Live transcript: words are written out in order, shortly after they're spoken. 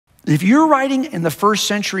If you're writing in the first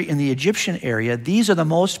century in the Egyptian area, these are the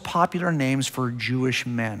most popular names for Jewish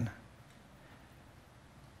men.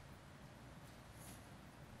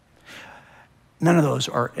 None of those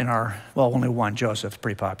are in our, well, only one, Joseph,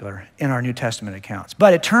 pretty popular, in our New Testament accounts.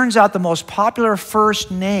 But it turns out the most popular first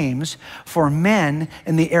names for men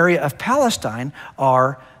in the area of Palestine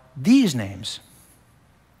are these names,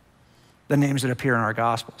 the names that appear in our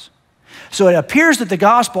Gospels. So it appears that the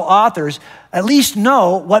gospel authors at least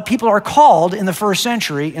know what people are called in the first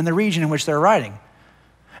century in the region in which they're writing.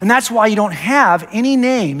 And that's why you don't have any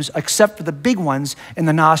names except for the big ones in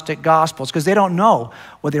the Gnostic Gospels, because they don't know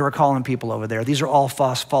what they were calling people over there. These are all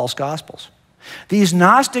false gospels. These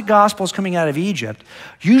Gnostic Gospels coming out of Egypt,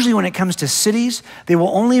 usually when it comes to cities, they will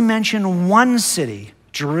only mention one city,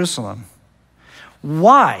 Jerusalem.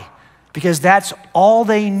 Why? Because that's all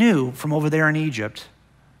they knew from over there in Egypt.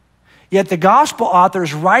 Yet the gospel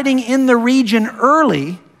authors writing in the region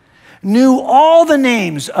early knew all the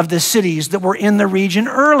names of the cities that were in the region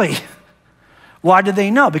early. Why did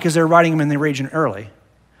they know? Because they're writing them in the region early.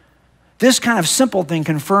 This kind of simple thing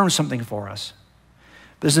confirms something for us.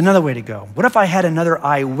 There's another way to go. What if I had another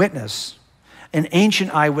eyewitness, an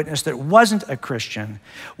ancient eyewitness that wasn't a Christian?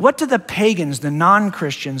 What do the pagans, the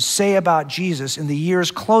non-Christians, say about Jesus in the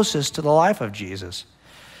years closest to the life of Jesus?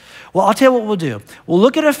 Well, I'll tell you what we'll do. We'll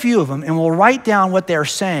look at a few of them and we'll write down what they're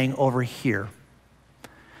saying over here.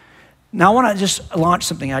 Now, I want to just launch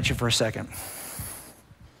something at you for a second.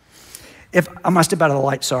 I must step out of the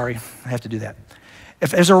light, sorry. I have to do that.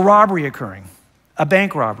 If there's a robbery occurring, a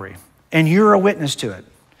bank robbery, and you're a witness to it,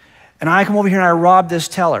 and I come over here and I rob this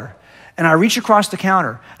teller, and I reach across the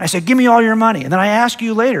counter, and I say, give me all your money. And then I ask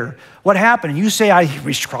you later, what happened? And you say, I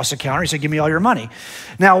reached across the counter. You say, give me all your money.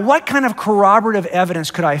 Now, what kind of corroborative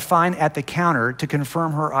evidence could I find at the counter to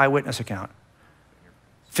confirm her eyewitness account?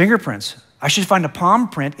 Fingerprints. I should find a palm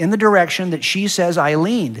print in the direction that she says I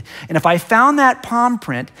leaned. And if I found that palm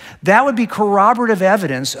print, that would be corroborative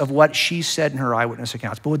evidence of what she said in her eyewitness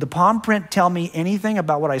accounts. But would the palm print tell me anything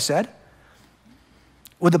about what I said?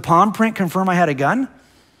 Would the palm print confirm I had a gun?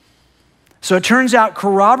 So it turns out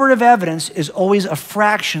corroborative evidence is always a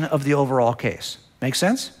fraction of the overall case. Make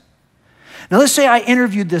sense? Now let's say I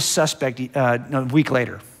interviewed this suspect a week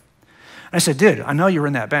later. I said, dude, I know you were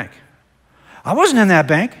in that bank. I wasn't in that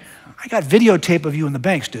bank. I got videotape of you in the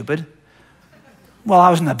bank, stupid. Well, I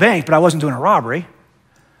was in the bank, but I wasn't doing a robbery.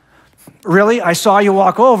 Really? I saw you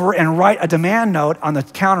walk over and write a demand note on the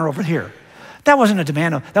counter over here. That wasn't a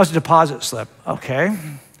demand note. That was a deposit slip. Okay.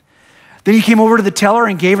 Then you came over to the teller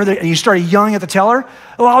and gave her and you started yelling at the teller.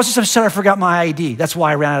 Oh, I was just upset I forgot my ID. That's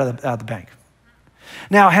why I ran out of the bank.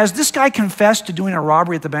 Now, has this guy confessed to doing a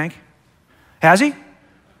robbery at the bank? Has he?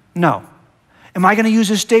 No. Am I going to use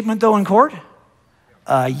his statement, though, in court?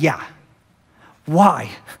 Yeah.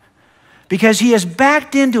 Why? Because he has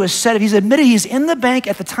backed into a set of, he's admitted he's in the bank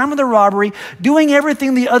at the time of the robbery, doing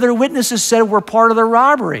everything the other witnesses said were part of the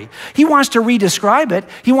robbery. He wants to re-describe it.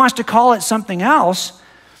 He wants to call it something else.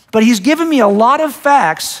 But he's given me a lot of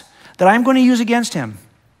facts that I'm going to use against him.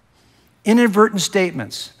 Inadvertent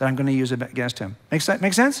statements that I'm going to use against him. Make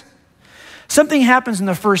sense? Something happens in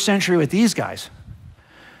the first century with these guys.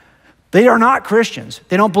 They are not Christians.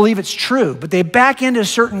 They don't believe it's true, but they back into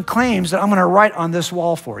certain claims that I'm going to write on this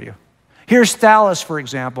wall for you. Here's Thallus, for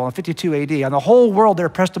example, in 52 AD. On the whole world, there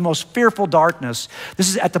pressed the most fearful darkness. This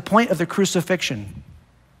is at the point of the crucifixion.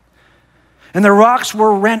 And the rocks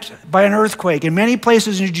were rent by an earthquake, and many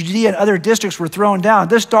places in Judea and other districts were thrown down.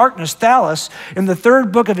 This darkness, Thallus, in the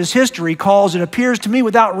third book of his history, calls, it appears to me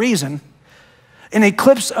without reason, an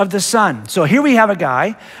eclipse of the sun. So here we have a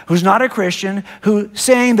guy who's not a Christian, who's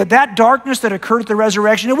saying that that darkness that occurred at the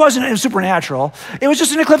resurrection, it wasn't supernatural. It was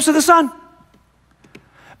just an eclipse of the sun.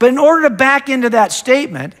 But in order to back into that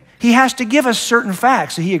statement, he has to give us certain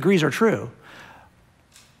facts that he agrees are true.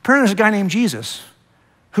 Apparently there's a guy named Jesus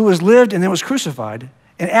who was lived and then was crucified.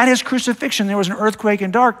 And at his crucifixion, there was an earthquake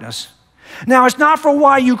and darkness. Now, it's not for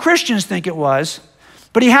why you Christians think it was,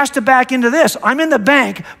 but he has to back into this. I'm in the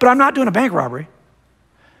bank, but I'm not doing a bank robbery.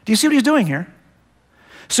 Do you see what he's doing here?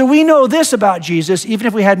 So we know this about Jesus, even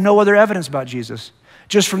if we had no other evidence about Jesus,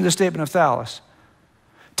 just from the statement of Thallus.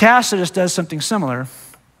 Tacitus does something similar.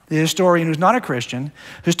 The historian who's not a Christian,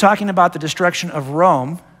 who's talking about the destruction of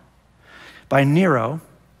Rome by Nero.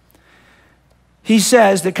 He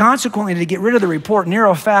says that consequently, to get rid of the report,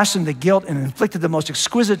 Nero fastened the guilt and inflicted the most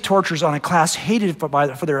exquisite tortures on a class hated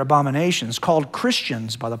for their abominations, called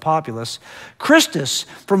Christians by the populace. Christus,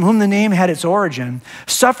 from whom the name had its origin,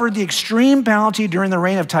 suffered the extreme penalty during the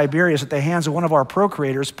reign of Tiberius at the hands of one of our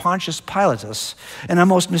procurators, Pontius Pilatus, and a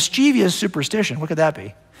most mischievous superstition. What could that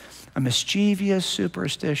be? A mischievous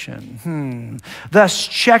superstition. Thus,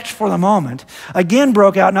 checked for the moment, again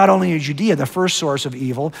broke out not only in Judea, the first source of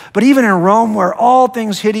evil, but even in Rome, where all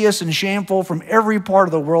things hideous and shameful from every part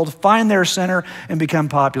of the world find their center and become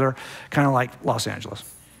popular, kind of like Los Angeles.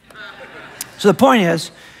 So the point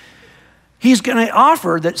is, he's going to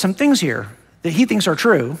offer that some things here that he thinks are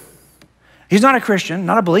true. He's not a Christian,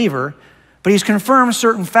 not a believer, but he's confirmed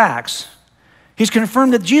certain facts. He's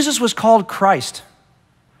confirmed that Jesus was called Christ,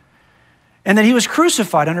 and that he was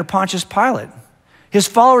crucified under Pontius Pilate. His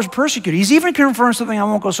followers persecuted. He's even confirmed something I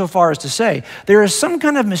won't go so far as to say. There is some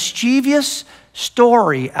kind of mischievous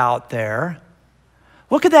story out there.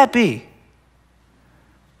 What could that be?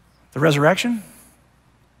 The resurrection?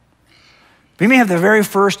 We may have the very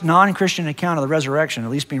first non-Christian account of the resurrection, at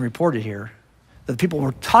least being reported here, that people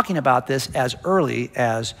were talking about this as early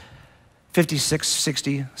as 56,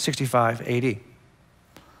 60, 65 AD.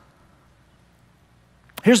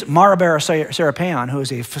 Here's Maraber Serapion, who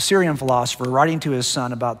is a Syrian philosopher, writing to his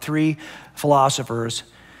son about three philosophers.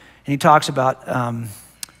 And he talks about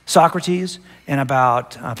Socrates and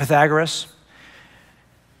about Pythagoras.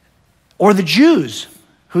 Or the Jews,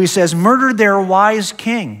 who he says murdered their wise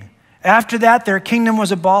king. After that, their kingdom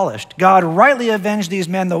was abolished. God rightly avenged these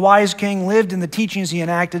men. The wise king lived in the teachings he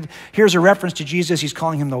enacted. Here's a reference to Jesus. He's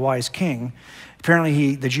calling him the wise king.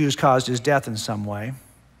 Apparently, the Jews caused his death in some way.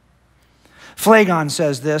 Phlegon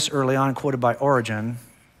says this early on, quoted by Origen.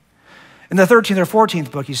 In the 13th or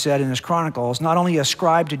 14th book, he said in his Chronicles, not only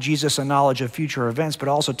ascribed to Jesus a knowledge of future events, but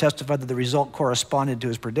also testified that the result corresponded to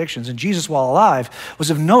his predictions. And Jesus, while alive, was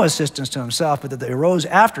of no assistance to himself, but that they arose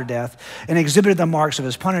after death and exhibited the marks of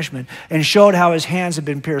his punishment and showed how his hands had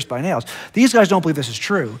been pierced by nails. These guys don't believe this is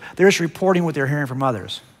true. They're just reporting what they're hearing from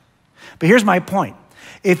others. But here's my point.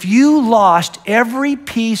 If you lost every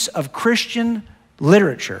piece of Christian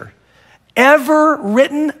literature ever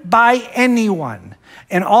written by anyone,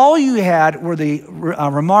 and all you had were the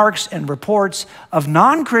remarks and reports of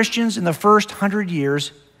non-Christians in the first 100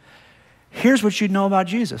 years, here's what you'd know about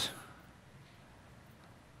Jesus.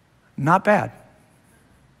 Not bad.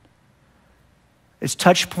 It's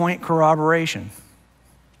touch point corroboration.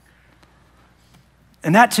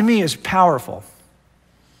 And that to me is powerful.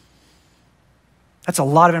 That's a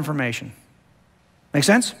lot of information. Make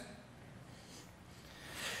sense?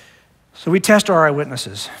 So we test our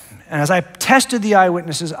eyewitnesses. And as I tested the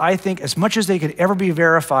eyewitnesses, I think as much as they could ever be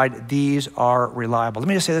verified, these are reliable. Let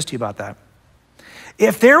me just say this to you about that.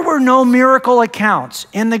 If there were no miracle accounts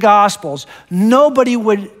in the Gospels, nobody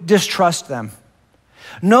would distrust them.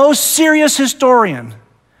 No serious historian.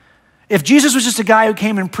 If Jesus was just a guy who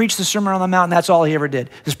came and preached the Sermon on the Mount, and that's all he ever did,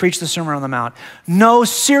 is preach the Sermon on the Mount, no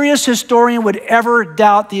serious historian would ever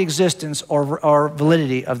doubt the existence or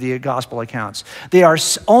validity of the gospel accounts. They are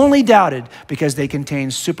only doubted because they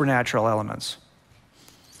contain supernatural elements.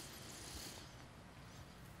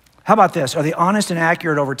 How about this? Are they honest and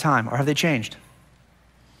accurate over time, or have they changed?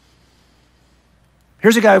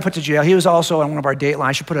 Here's a guy who put to jail. He was also on one of our Dateline.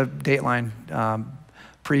 I should put a Dateline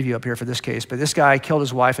preview up here for this case, but this guy killed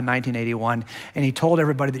his wife in 1981, and he told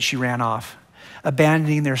everybody that she ran off,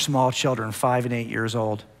 abandoning their small children, 5 and 8 years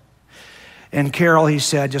old. And Carol, he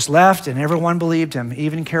said, just left, and everyone believed him.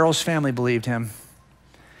 Even Carol's family believed him.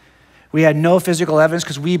 We had no physical evidence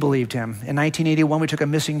because we believed him. In 1981, we took a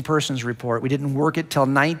missing persons report. We didn't work it till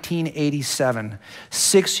 1987.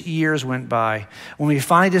 6 years went by. When we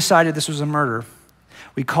finally decided this was a murder,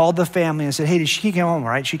 we called the family and said, hey, she came home,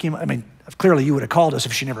 right? She came, I mean, clearly you would have called us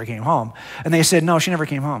if she never came home. And they said, no, she never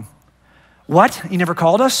came home. What? You never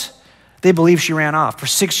called us? They believe she ran off. For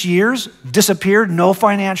 6 years, disappeared, no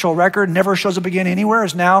financial record, never shows up again anywhere,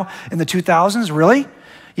 is now in the 2000s. Really?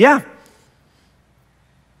 Yeah.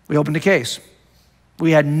 We opened a case.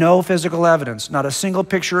 We had no physical evidence, not a single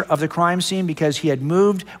picture of the crime scene because he had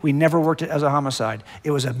moved. We never worked it as a homicide.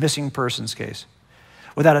 It was a missing persons case.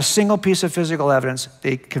 Without a single piece of physical evidence,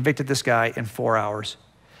 they convicted this guy in 4 hours.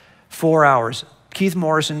 4 hours. Keith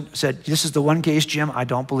Morrison said, this is the one case, Jim, I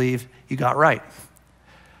don't believe you got right.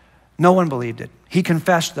 No one believed it. He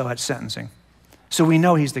confessed, though, at sentencing. So we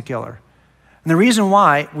know he's the killer. And the reason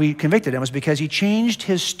why we convicted him was because he changed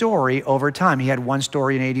his story over time. He had one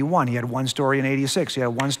story in 81. He had one story in 86. He had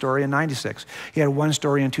one story in 96. He had one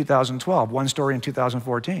story in 2012, one story in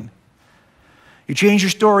 2014. You change your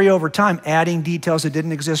story over time, adding details that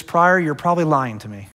didn't exist prior, you're probably lying to me.